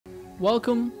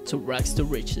Welcome to Rags to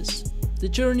Riches, the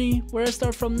journey where I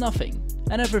start from nothing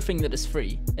and everything that is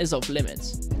free is off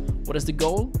limits. What is the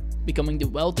goal? Becoming the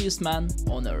wealthiest man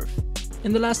on earth.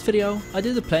 In the last video I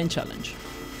did a plane challenge.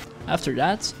 After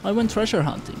that I went treasure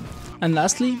hunting. And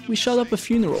lastly we shot up a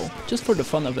funeral just for the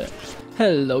fun of it.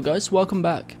 Hello guys, welcome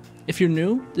back. If you're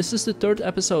new, this is the third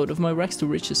episode of my Rags to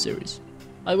Riches series.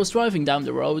 I was driving down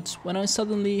the road when I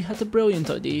suddenly had the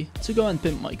brilliant idea to go and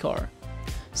pimp my car.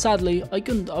 Sadly, I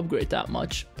couldn't upgrade that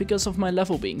much because of my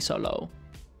level being so low.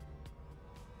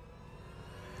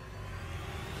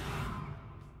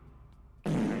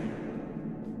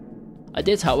 I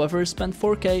did however spend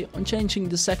 4k on changing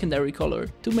the secondary color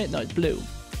to midnight blue.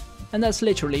 And that's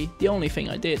literally the only thing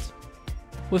I did.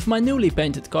 With my newly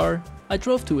painted car, I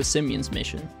drove to a Simeon's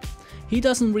mission. He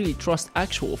doesn't really trust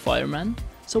actual firemen,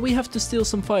 so we have to steal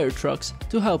some fire trucks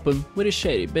to help him with his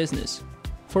shady business.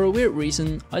 For a weird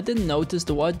reason, I didn't notice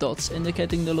the white dots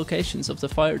indicating the locations of the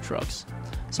fire trucks,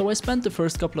 so I spent the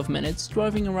first couple of minutes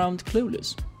driving around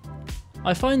clueless.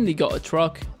 I finally got a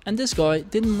truck, and this guy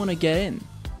didn't want to get in.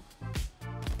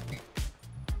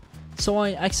 So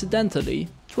I accidentally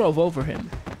drove over him.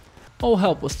 All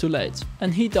help was too late,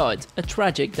 and he died a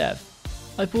tragic death.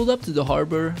 I pulled up to the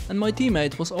harbor, and my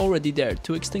teammate was already there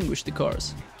to extinguish the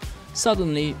cars.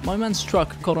 Suddenly, my man's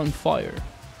truck caught on fire.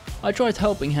 I tried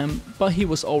helping him, but he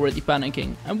was already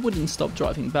panicking and wouldn't stop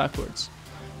driving backwards.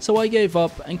 So I gave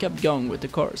up and kept going with the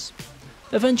cars.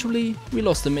 Eventually, we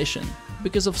lost the mission,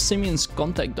 because of Simeon's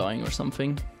contact dying or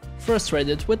something.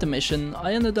 Frustrated with the mission,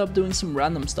 I ended up doing some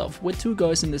random stuff with two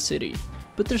guys in the city.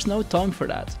 But there's no time for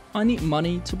that. I need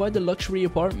money to buy the luxury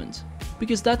apartment,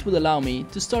 because that would allow me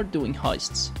to start doing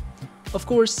heists. Of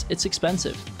course, it's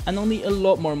expensive, and only a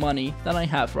lot more money than I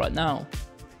have right now.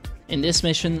 In this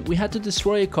mission, we had to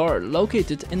destroy a car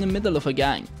located in the middle of a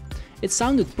gang. It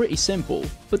sounded pretty simple,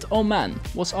 but oh man,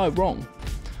 was I wrong.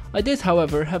 I did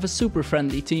however have a super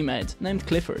friendly teammate named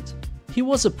Clifford. He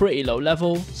was a pretty low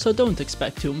level, so don't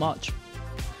expect too much.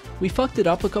 We fucked it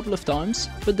up a couple of times,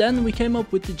 but then we came up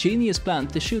with the genius plan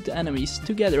to shoot the enemies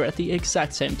together at the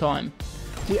exact same time.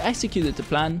 We executed the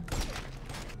plan,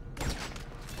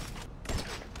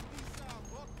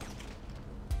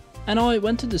 and I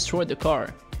went to destroy the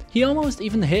car. He almost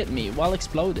even hit me while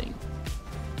exploding.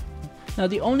 Now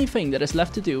the only thing that is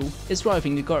left to do is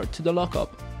driving the car to the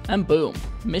lockup. And boom,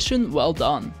 mission well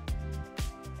done.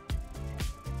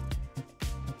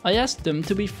 I asked him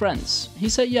to be friends. He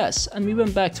said yes, and we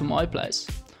went back to my place.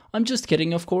 I'm just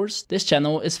kidding of course, this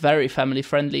channel is very family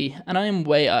friendly and I am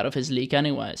way out of his league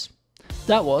anyways.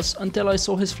 That was until I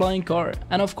saw his flying car,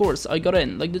 and of course I got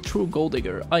in like the true gold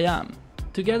digger I am.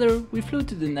 Together we flew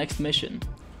to the next mission.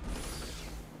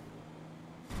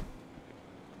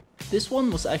 This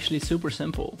one was actually super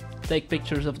simple. Take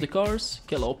pictures of the cars,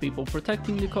 kill all people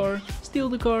protecting the car, steal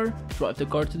the car, drive the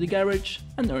car to the garage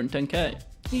and earn 10k.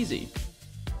 Easy.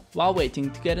 While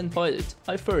waiting to get invited,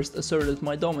 I first asserted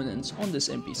my dominance on this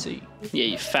NPC. Yeah,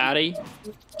 you fatty.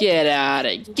 Get out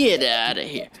of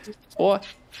here. What?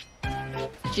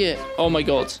 Yeah. Oh my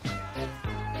god.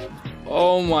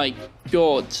 Oh my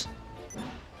god.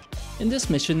 In this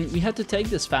mission, we had to take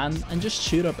this van and just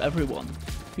shoot up everyone.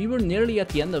 We were nearly at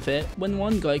the end of it when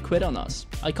one guy quit on us.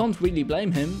 I can't really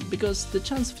blame him because the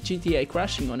chance of GTA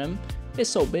crashing on him is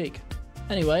so big.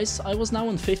 Anyways, I was now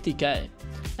on 50k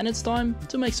and it's time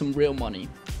to make some real money.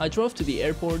 I drove to the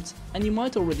airport and you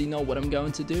might already know what I'm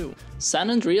going to do. San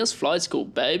Andrea's flight school,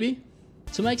 baby!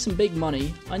 To make some big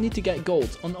money, I need to get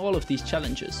gold on all of these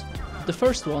challenges. The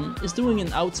first one is doing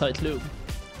an outside loop.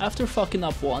 After fucking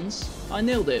up once, I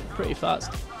nailed it pretty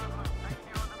fast.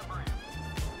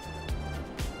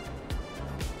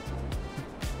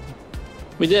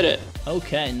 We did it!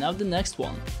 Okay, now the next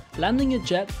one. Landing a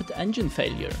jet with engine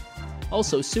failure.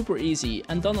 Also super easy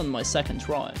and done on my second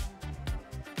try.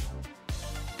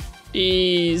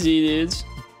 Easy dudes.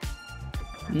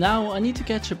 Now I need to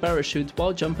catch a parachute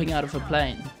while jumping out of a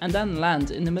plane and then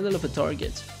land in the middle of a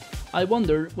target. I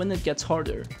wonder when it gets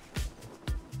harder.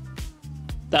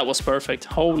 That was perfect,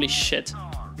 holy shit.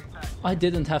 I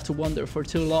didn't have to wonder for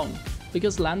too long,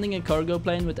 because landing a cargo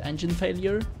plane with engine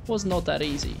failure was not that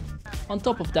easy. On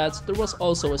top of that, there was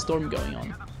also a storm going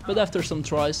on, but after some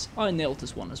tries, I nailed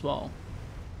this one as well.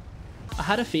 I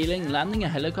had a feeling landing a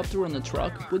helicopter on a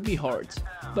truck would be hard,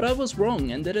 but I was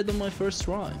wrong and did it on my first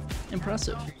try.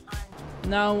 Impressive.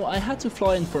 Now, I had to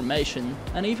fly in formation,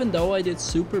 and even though I did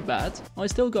super bad, I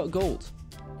still got gold.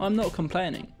 I'm not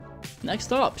complaining.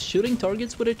 Next up, shooting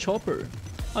targets with a chopper.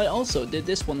 I also did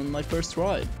this one on my first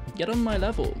try. Get on my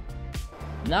level.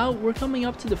 Now we're coming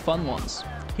up to the fun ones.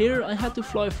 Here I had to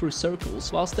fly through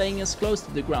circles while staying as close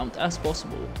to the ground as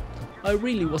possible. I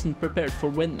really wasn't prepared for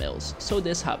windmills, so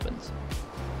this happened.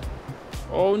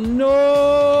 Oh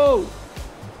no!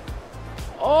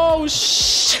 Oh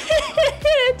shit!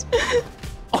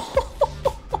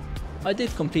 I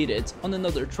did complete it on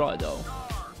another try though.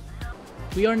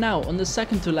 We are now on the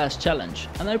second to last challenge,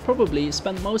 and I probably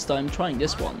spent most time trying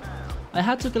this one. I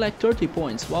had to collect 30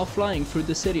 points while flying through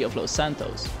the city of Los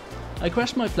Santos. I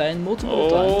crashed my plane multiple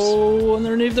times. Oh,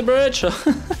 underneath the bridge!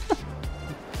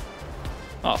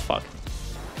 Oh fuck.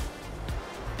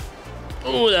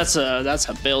 Oh, that's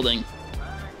a building.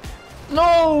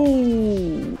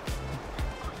 No!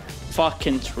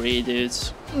 Fucking tree,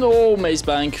 dudes. No, Maze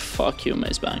Bank. Fuck you,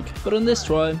 Maze Bank. But on this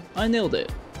try, I nailed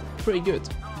it. Pretty good.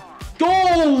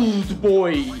 Gold,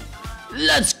 boy!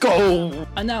 Let's go!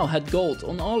 I now had gold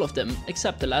on all of them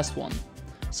except the last one.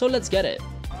 So let's get it.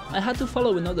 I had to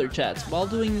follow another chat while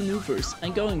doing maneuvers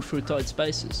and going through tight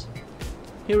spaces.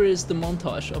 Here is the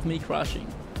montage of me crashing.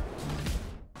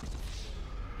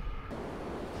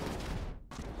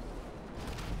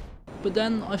 But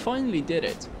then I finally did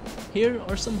it. Here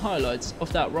are some highlights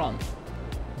of that run.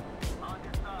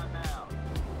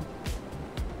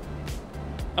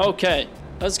 Okay,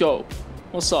 let's go.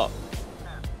 What's up?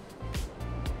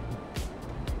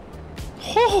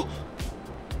 Oh!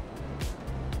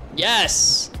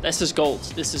 Yes! This is gold.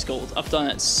 This is gold. I've done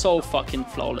it so fucking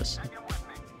flawless.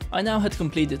 I now had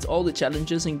completed all the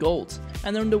challenges in gold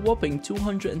and earned a whopping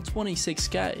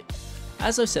 226k.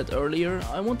 As I said earlier,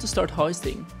 I want to start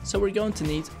heisting, so we're going to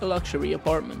need a luxury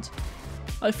apartment.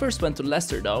 I first went to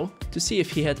Lester though, to see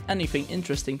if he had anything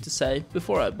interesting to say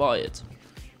before I buy it.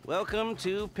 Welcome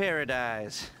to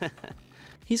paradise.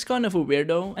 He's kind of a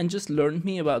weirdo and just learned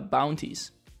me about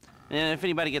bounties. And if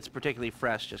anybody gets particularly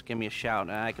fresh, just give me a shout.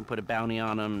 I can put a bounty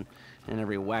on them, and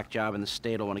every whack job in the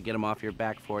state will want to get them off your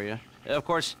back for you. Of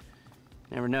course,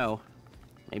 you never know.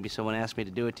 Maybe someone asked me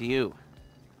to do it to you.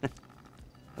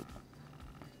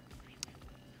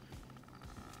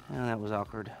 Oh, that was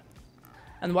awkward.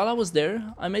 And while I was there,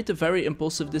 I made the very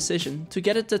impulsive decision to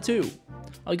get a tattoo.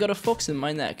 I got a fox in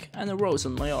my neck and a rose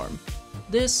on my arm.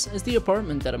 This is the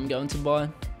apartment that I'm going to buy.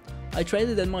 I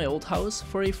traded in my old house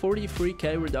for a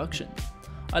 43k reduction.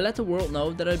 I let the world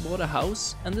know that I bought a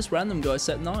house and this random guy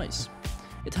said nice.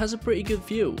 It has a pretty good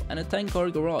view and a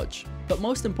 10-car garage, but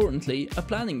most importantly a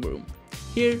planning room.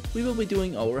 Here we will be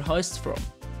doing our heists from.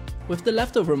 With the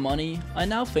leftover money, I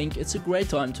now think it's a great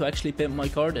time to actually pimp my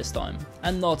car this time,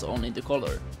 and not only the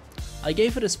color. I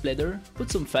gave it a splitter, put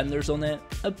some fenders on it,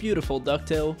 a beautiful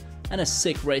ducktail, and a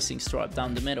sick racing stripe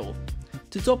down the middle.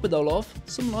 To top it all off,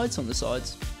 some lights on the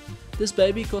sides. This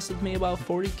baby costed me about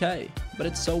 40k, but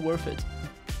it's so worth it.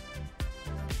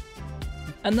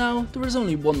 And now there is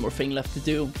only one more thing left to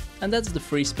do, and that's the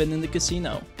free spin in the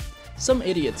casino. Some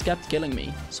idiots kept killing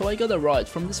me, so I got a ride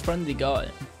from this friendly guy.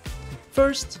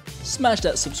 First, smash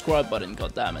that subscribe button,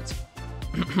 goddammit.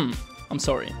 I'm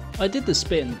sorry. I did the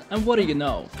spin, and what do you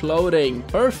know? Clothing,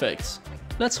 perfect.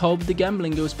 Let's hope the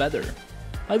gambling goes better.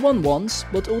 I won once,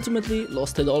 but ultimately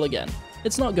lost it all again.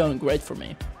 It's not going great for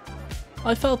me.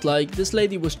 I felt like this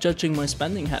lady was judging my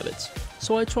spending habits,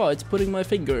 so I tried putting my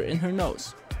finger in her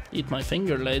nose. Eat my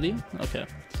finger, lady? Okay,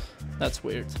 that's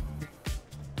weird.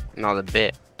 Not a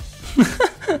bit.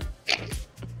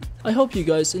 I hope you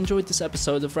guys enjoyed this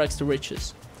episode of Rags to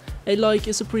Riches. A like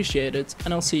is appreciated,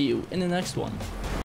 and I'll see you in the next one.